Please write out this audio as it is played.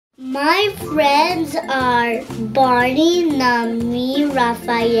My friends are Barney, Nami,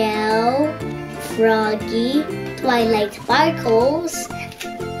 Raphael, Froggy, Twilight Sparkles,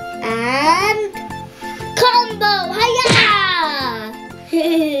 and Combo! Hiya!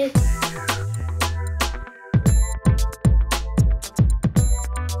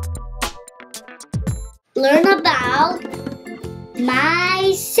 Learn about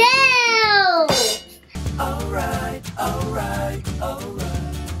myself! Alright.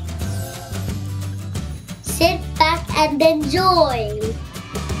 Sit back and enjoy.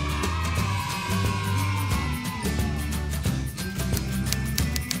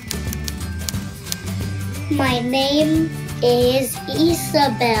 My name is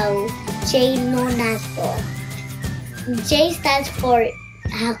Ysabel J. Nonato. J stands for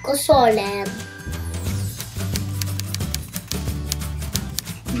Ako Solemn.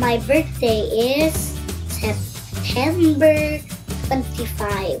 My birthday is September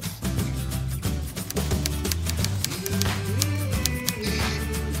 25.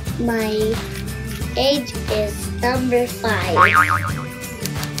 My age is number 5.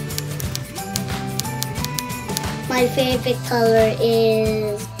 My favorite color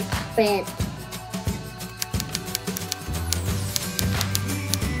is red.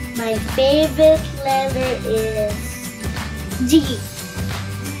 My favorite letter is G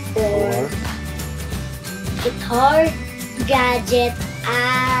for guitar, gadget,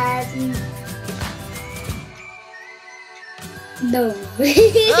 and no.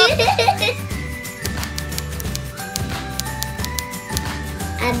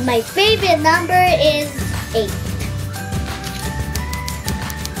 And my favorite number is 8.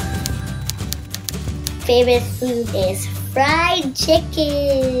 Favorite food is fried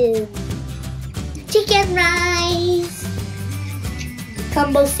chicken. Chicken rice.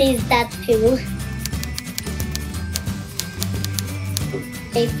 Combo says that too.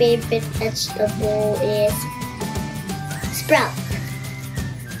 My favorite vegetable is sprout.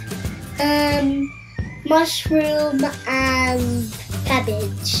 Mushroom and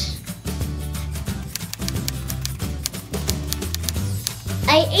cabbage.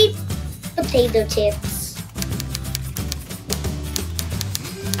 I ate potato chips.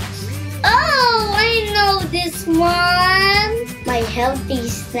 Oh, I know this one. My healthy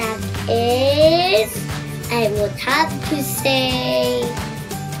snack is, I would have to say,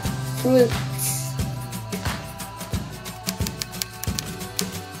 fruits.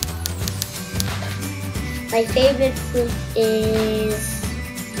 My favorite fruit is,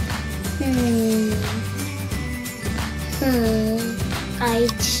 I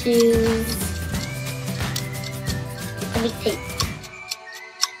choose, let me think.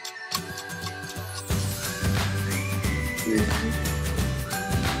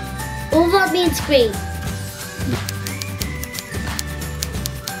 What means green?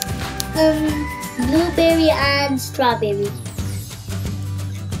 Blueberry and strawberry.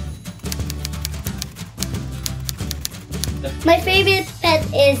 My favorite pet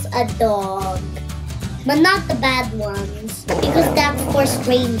is a dog, but not the bad ones, because that's for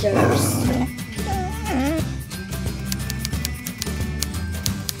strangers.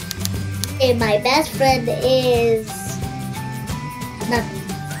 Okay, my best friend is nothing.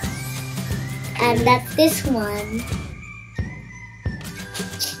 And that's this one.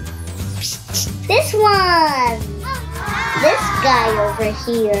 This one! This guy over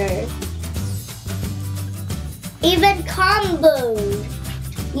here. Even Combo.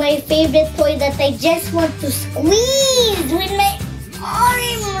 My favorite toy that I just want to squeeze with my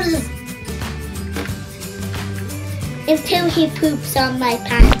arms until he poops on my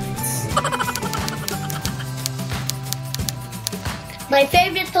pants. My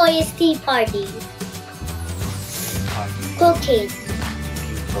favorite toy is Tea Party. Cooking.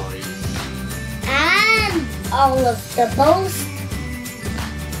 And all of the most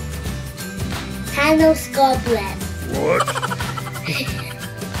Thanos goblet. What?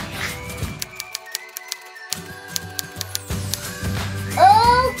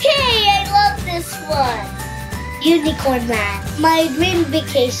 Okay, I love this one. Unicorn Land. My dream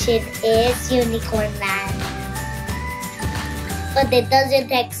vacation is Unicorn Land. But it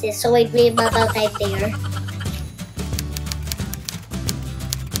doesn't exist, so I dream about it there.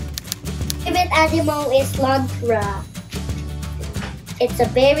 Favorite animal is Lantra. It's a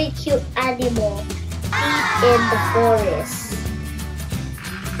very cute animal. Deep in the forest.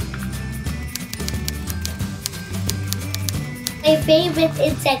 My favorite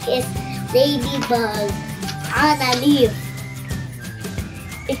insect is ladybug on a leaf.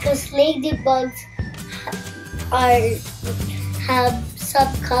 Because ladybugs have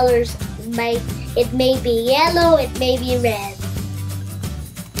some colors. It may be yellow, it may be red.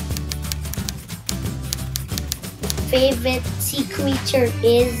 favorite sea creature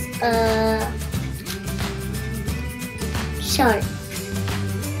is a shark.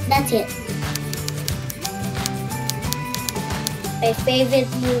 That's it. My favorite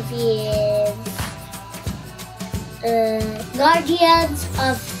movie is Guardians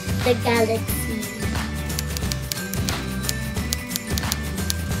of the Galaxy.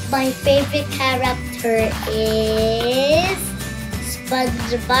 My favorite character is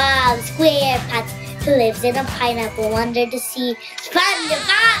SpongeBob SquarePants, who lives in a pineapple under the sea.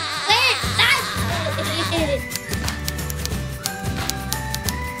 SpongeBob SquarePants!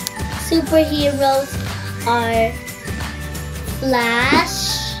 Superheroes are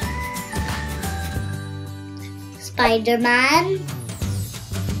Flash, Spider-Man,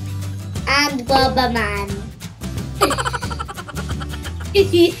 and Boba-Man.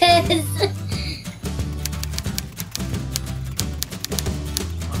 Yes!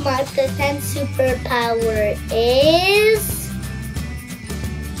 My present superpower is...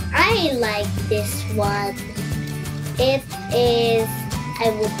 I like this one. It is, I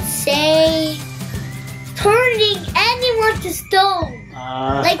would say, turning anyone to stone.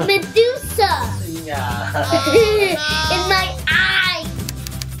 Like Medusa. Yeah. In my eye.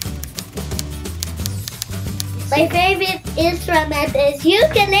 My favorite instrument is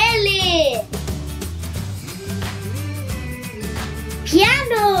ukulele.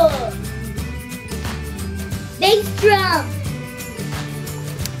 Piano. Bass drum.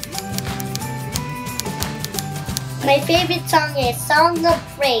 My favorite song is Song of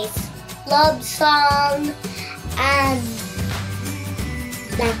Praise, Love Song, and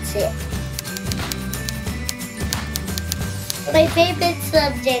that's it. My favorite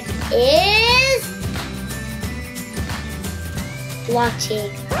subject is watching.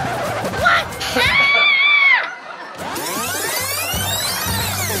 What?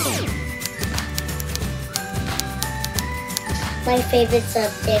 My favorite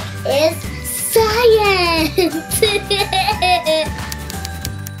subject is science.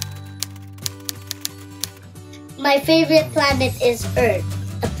 My favorite planet is Earth,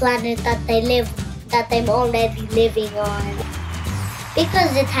 a planet that I'm already living on,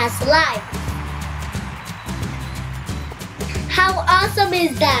 because it has life. How awesome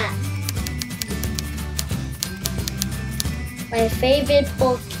is that? My favorite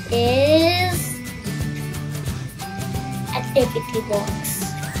book is activity books,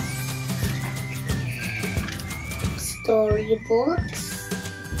 story books,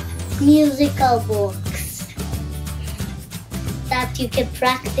 musical books that you can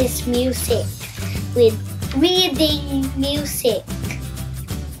practice music with reading music.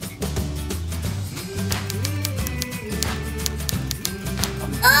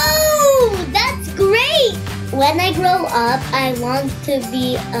 Oh, that's great! When I grow up, I want to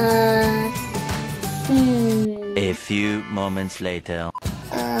be A few moments later.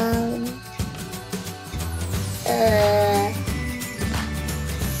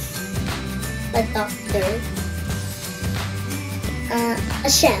 A doctor. A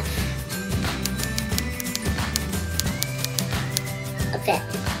chef. A vet.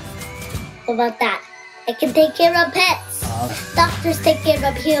 What about that? I can take care of pets. Doctors take care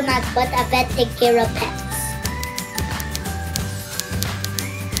of humans, but a vet take care of pets.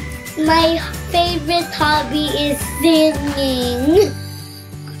 My favorite hobby is singing,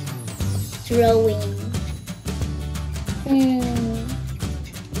 drawing,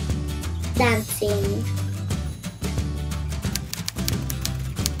 dancing.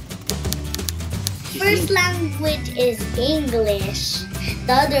 First language is English.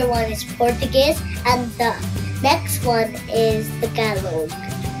 The other one is Portuguese, and the next one is Tagalog.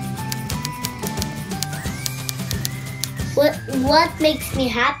 What makes me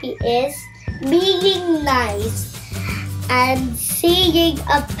happy is being nice and seeing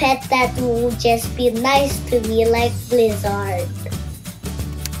a pet that will just be nice to me, like Blizzard.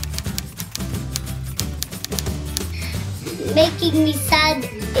 Making me sad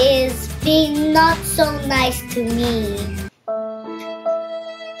is being not so nice to me.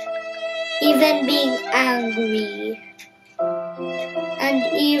 Even being angry. And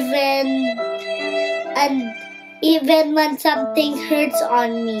even when something hurts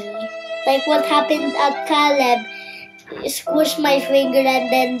on me. Like what happened at Caleb. Squished my finger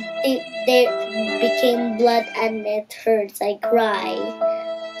and then there became blood and it hurts. I cry.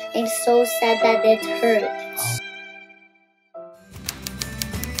 I'm so sad that it hurts.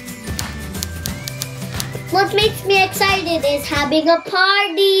 What makes me excited is having a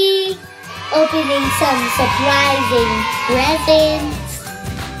party, opening some surprising presents.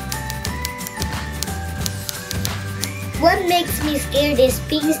 What makes me scared is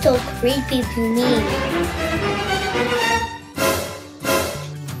being so creepy to me.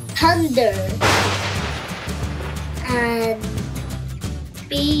 thunder, and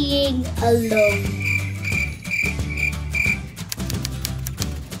being alone.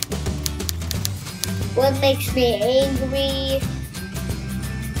 What makes me angry?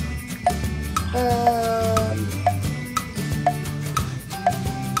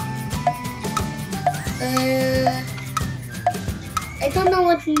 I don't know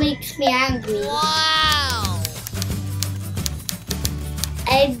what makes me angry. Wow!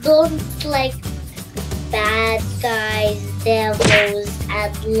 I don't like bad guys, devils,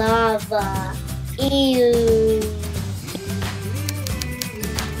 and lava. Ew.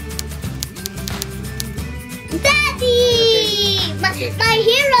 Daddy! My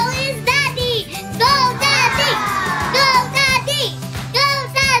hero is Daddy! Go Daddy! Go Daddy! Go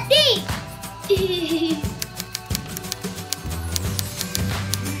Daddy!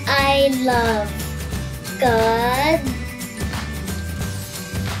 I love God,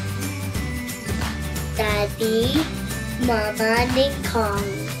 Daddy, Mama, and Kong.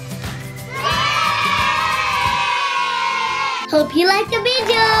 Hope you like the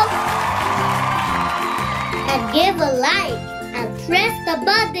video! And give a like and press the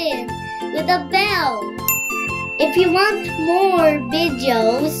button with a bell. If you want more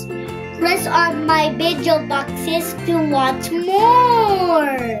videos, press on my video boxes to watch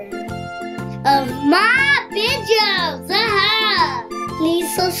more of my videos.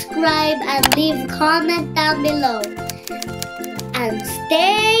 Please subscribe and leave a comment down below. And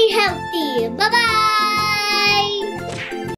stay healthy. Bye-bye.